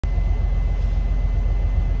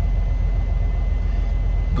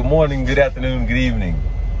Good morning, good afternoon, good evening,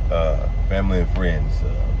 family and friends,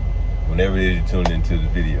 whenever it is you tuned into the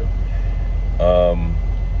video.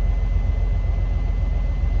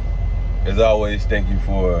 As always, thank you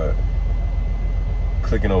for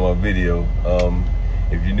clicking on my video.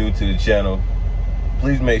 If you're new to the channel,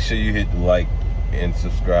 please make sure you hit the like and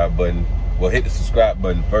subscribe button. Well, hit the subscribe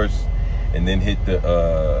button first, and then hit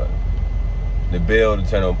the bell to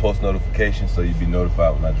turn on post notifications so you'll be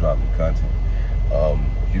notified when I drop new content.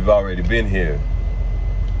 If you've already been here,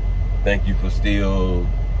 thank you for still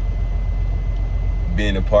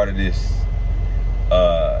being a part of this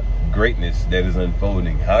greatness that is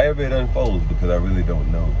unfolding, however it unfolds, because I really don't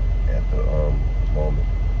know at the moment.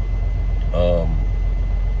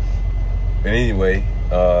 But anyway,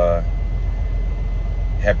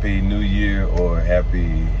 happy new year, or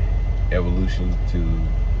happy evolution to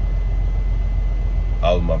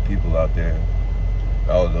all of my people out there,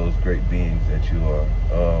 all of those great beings that you are.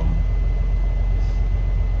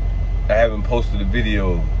 I haven't posted a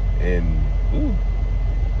video in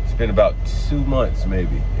it's been about 2 months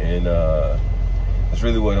maybe, and that's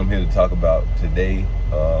really what I'm here to talk about today.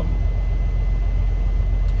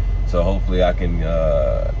 So hopefully I can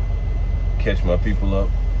catch my people up,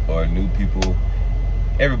 or new people,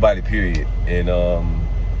 everybody period, and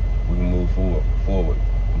we can move forward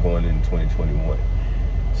going into 2021.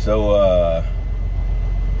 So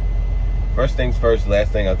first things first,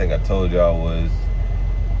 last thing I think I told y'all was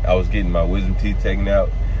I was getting my wisdom teeth taken out.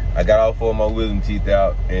 I got all 4 of my wisdom teeth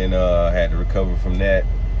out, and had to recover from that.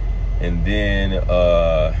 And then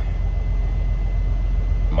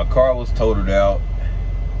my car was totaled out,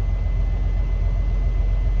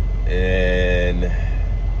 and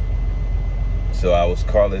so I was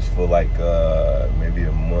carless for like maybe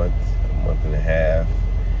a month and a half.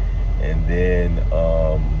 And then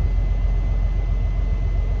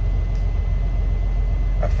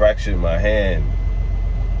I fractured my hand.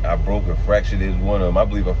 I broke or fractured it, one of them. I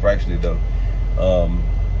believe I fractured it though.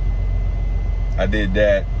 I did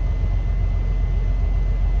that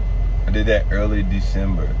early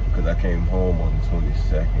December, because I came home on the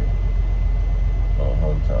 22nd on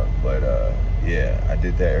home time. But yeah, I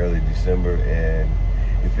did that early December, and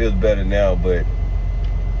it feels better now, but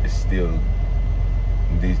it still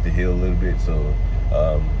needs to heal a little bit. So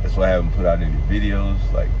that's why I haven't put out any videos,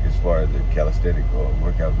 like as far as the calisthenic or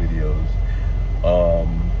workout videos.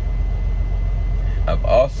 I've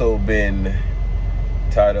also been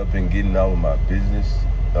tied up in getting all of my business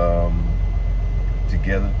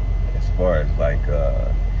together, as far as like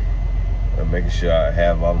making sure I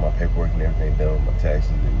have all of my paperwork and everything done, my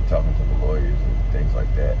taxes, and talking to the lawyers and things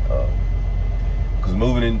like that. Because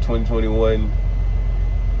moving in 2021,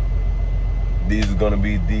 these are going to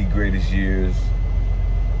be the greatest years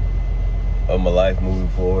of my life moving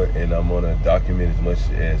forward, and I'm going to document as much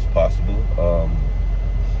as possible.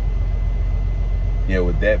 Yeah,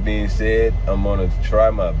 with that being said, I'm going to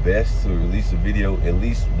try my best to release a video at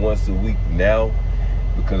least once a week now,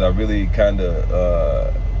 because I really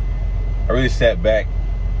sat back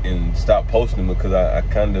and stopped posting, because I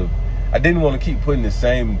didn't want to keep putting the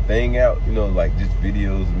same thing out, you know, like just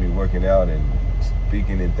videos of me working out and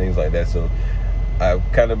speaking and things like that. So I've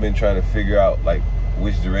kind of been trying to figure out like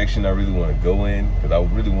which direction I really want to go in, because I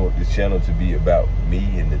really want this channel to be about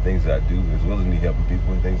me and the things that I do, as well as me helping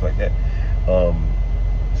people and things like that.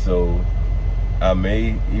 So I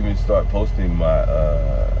may even start posting my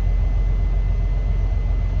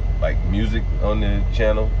like music on the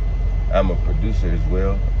channel. I'm a producer as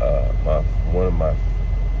well. One of my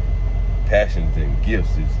passions and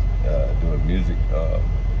gifts is doing music.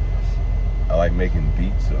 I like making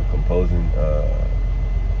beats or composing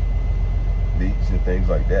beats and things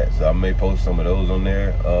like that. So I may post some of those on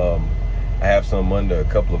there. I have some under a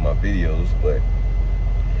couple of my videos, but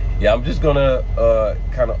yeah, I'm just gonna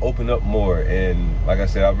kind of open up more. And like I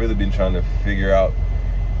said, I've really been trying to figure out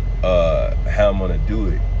how I'm gonna do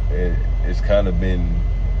it. And it's kind of been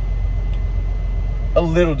a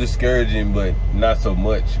little discouraging, but not so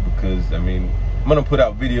much, because I mean, I'm gonna put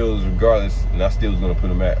out videos regardless, and I still was gonna put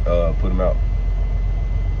them out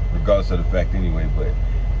regardless of the fact anyway. But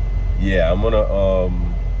yeah, I'm gonna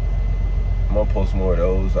post more of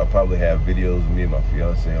those. I'll probably have videos of me and my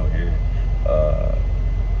fiance on here.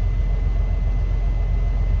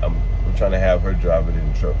 I'm trying to have her driving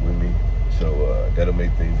in the truck with me, so that'll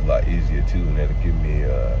make things a lot easier too, and that'll give me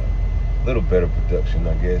a little better production,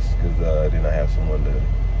 I guess, because then I have someone to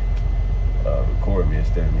record me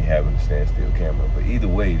instead of me having a standstill camera. But either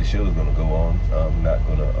way, the show's gonna go on. I'm not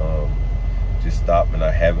gonna just stop, and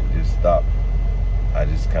I haven't just stopped. I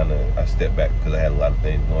just I stepped back because I had a lot of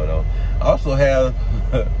things going on. I also have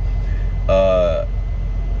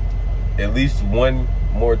at least one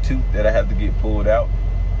more tooth that I have to get pulled out,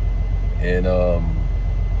 and I'm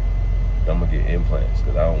gonna get implants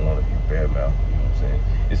because I don't want to be bare mouth. You know what I'm saying?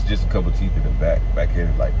 It's just a couple teeth in the back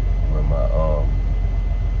here, like where my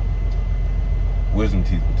wisdom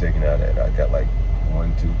teeth were taken out at. I got like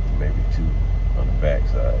one tooth, maybe two on the back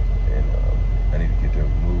side, and I need to get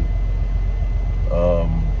them removed.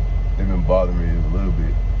 They've been bothering me a little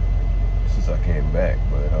bit since I came back,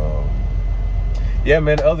 but yeah,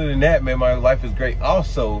 man, other than that, man, my life is great.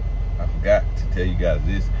 Also, I forgot to tell you guys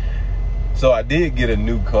this. So I did get a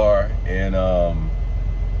new car, and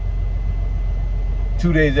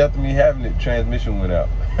 2 days after me having it, transmission went out.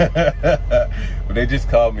 But they just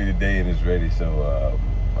called me today and it's ready, so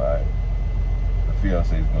my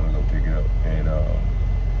fiance is gonna go pick it up, and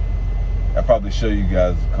I'll probably show you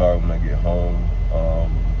guys the car when I get home.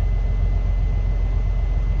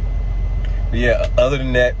 But yeah, other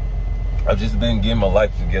than that, I've just been getting my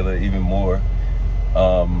life together even more,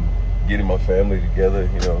 getting my family together,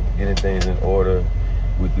 you know, getting things in order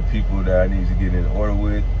with the people that I need to get in order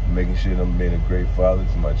with, making sure that I'm being a great father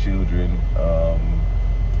to my children,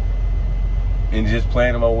 and just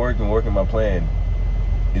planning my work and working my plan.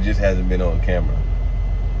 It just hasn't been on camera.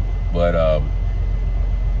 But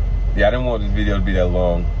yeah, I didn't want this video to be that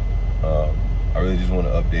long. I really just want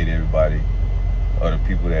to update everybody, or the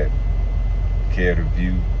people that care to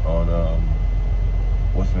view on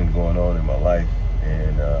what's been going on in my life,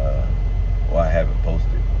 and why I haven't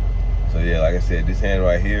posted. So yeah, like I said, this hand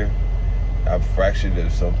right here, I fractured it or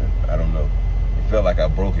something. I don't know. It felt like I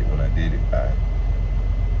broke it when I did it.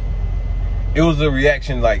 It was a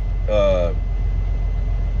reaction like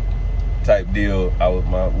type deal.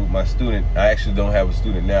 With my student. I actually don't have a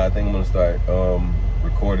student now. I think I'm gonna start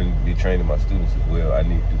recording, be training my students as well. I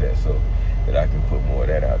need to do that so that I can put more of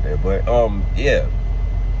that out there. But yeah,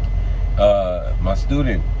 my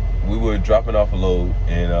student, we were dropping off a load,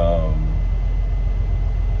 and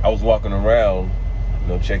I was walking around, you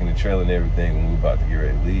know, checking the trailer and everything when we were about to get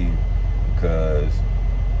ready to leave, because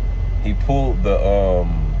he pulled the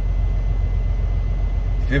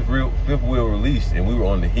fifth wheel release, and we were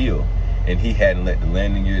on the hill, and he hadn't let the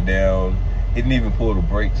landing gear down. He didn't even pull the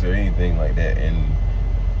brakes or anything like that, and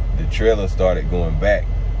the trailer started going back.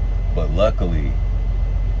 But luckily,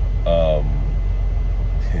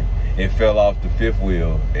 it fell off the fifth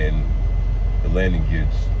wheel, and the landing gear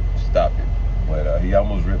stopped it. But he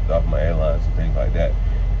almost ripped off my airlines and things like that.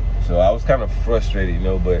 So I was kind of frustrated, you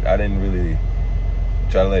know, but I didn't really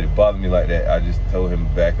try to let it bother me like that. I just told him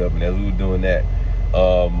to back up, and as we were doing that,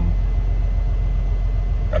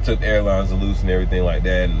 I took the airlines loose and everything like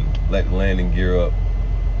that, and let the landing gear up.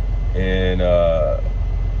 And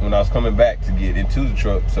when I was coming back to get into the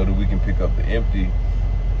truck so that we can pick up the empty,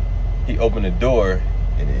 he opened the door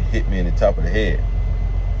and it hit me in the top of the head.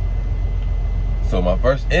 So my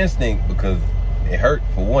first instinct, because it hurt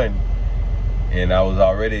for one, and I was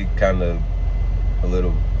already kind of a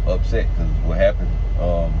little upset because what happened,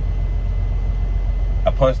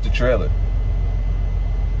 I punched the trailer,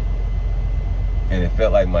 and it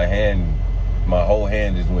felt like my whole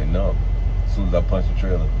hand just went numb as soon as I punched the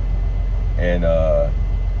trailer. And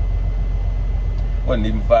wasn't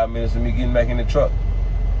even 5 minutes of me getting back in the truck,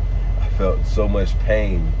 I felt so much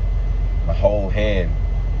pain. My whole hand,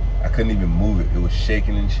 I couldn't even move it. It was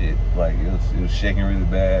shaking and shit. Like it was shaking really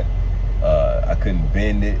bad. I couldn't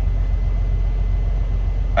bend it.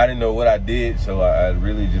 I didn't know what I did, so I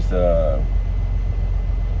really just I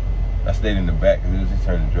stayed in the back because it was his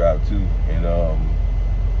turn to drive too, and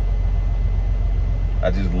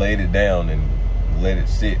I just laid it down and let it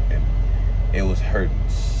sit, and it was hurting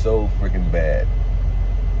so freaking bad.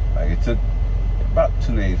 Like it took about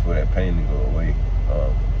 2 days for that pain to go away.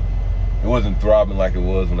 It wasn't throbbing like it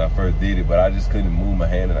was when I first did it, but I just couldn't move my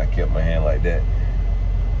hand, and I kept my hand like that.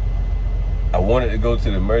 I wanted to go to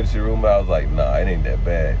the emergency room, but I was like, nah, it ain't that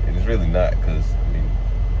bad. And it's really not, because, I mean,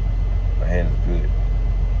 my hand is good.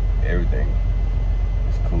 Everything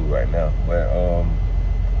is cool right now. But,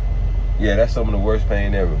 yeah, that's some of the worst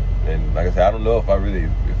pain ever. And like I said, I don't know if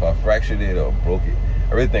I fractured it or broke it.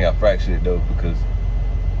 I really think I fractured it, though, because,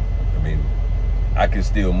 I mean, I can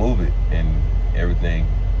still move it and everything.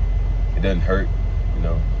 It doesn't hurt, you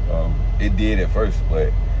know. It did at first,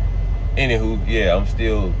 but anywho, yeah, I'm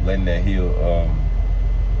still letting that heal.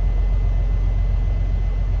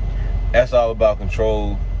 That's all about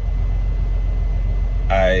control.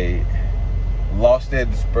 I lost it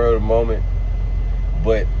at the spur of the moment,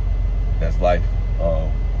 but that's life.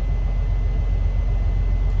 But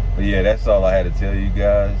yeah, that's all I had to tell you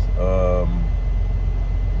guys.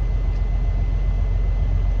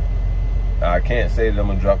 I can't say that I'm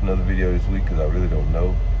gonna drop another video this week because I really don't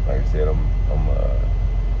know. like I said, I'm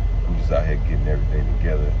just out here getting everything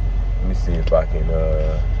together. Let me see if I can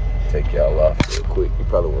take y'all off real quick. You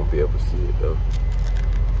probably won't be able to see it though.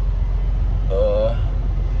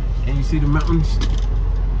 Can you see the mountains?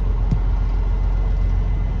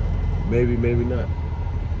 Maybe, maybe not.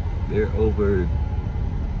 They're over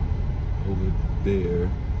there.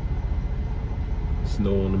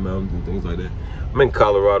 Snow on the mountains and things like that. I'm in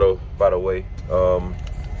Colorado, by the way.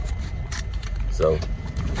 So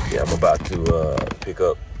yeah, I'm about to pick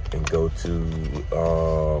up and go to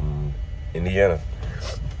Indiana,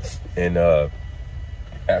 and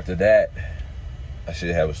after that, I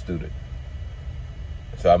should have a student.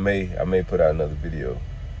 So I may put out another video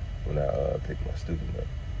when I pick my student up.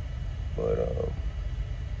 But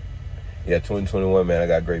yeah, 2021, man, I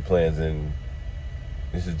got great plans, and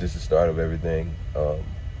this is just the start of everything.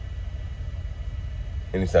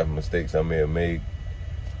 Any type of mistakes I may have made,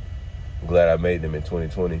 I'm glad I made them in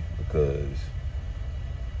 2020, because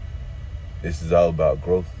this is all about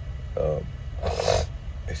growth.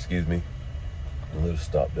 Excuse me, a little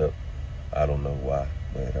stopped up. I don't know why,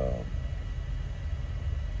 but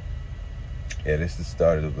yeah, this is the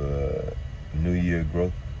start of a new year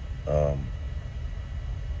growth.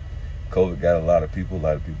 COVID got a lot of people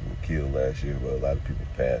were killed last year, but a lot of people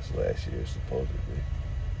passed last year, supposedly.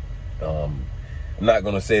 I'm not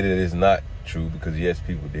gonna say that it's not true, because yes,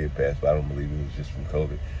 people did pass, but I don't believe it was just from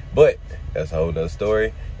COVID. But that's a whole nother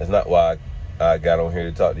story. That's not why I got on here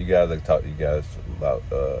to talk to you guys. I talk to you guys about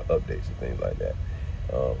updates and things like that.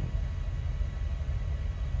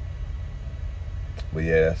 But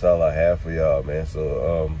yeah, that's all I have for y'all, man.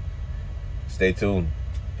 So stay tuned,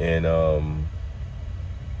 and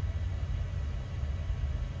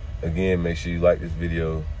again, make sure you like this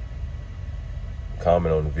video,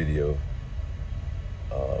 comment on the video.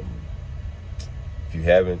 If you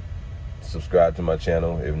haven't, subscribe to my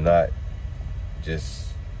channel. If not,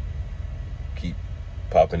 just keep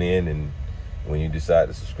popping in, and when you decide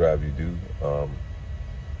to subscribe, you do.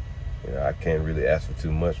 You know, I can't really ask for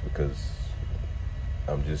too much, because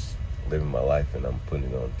I'm just living my life and I'm putting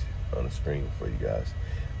it on the screen for you guys.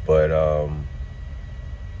 But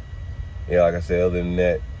yeah, like I said, other than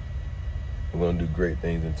that, we're gonna do great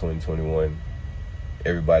things in 2021.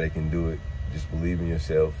 Everybody can do it. Just believe in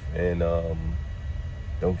yourself, and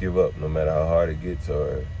don't give up, no matter how hard it gets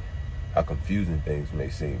or how confusing things may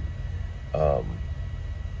seem.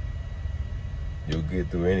 You'll get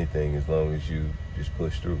through anything as long as you just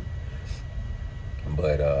push through.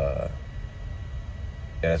 But yeah,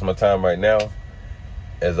 that's my time right now.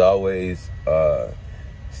 As always,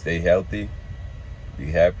 stay healthy,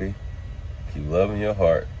 be happy, keep loving your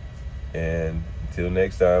heart, and until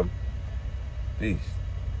next time, peace.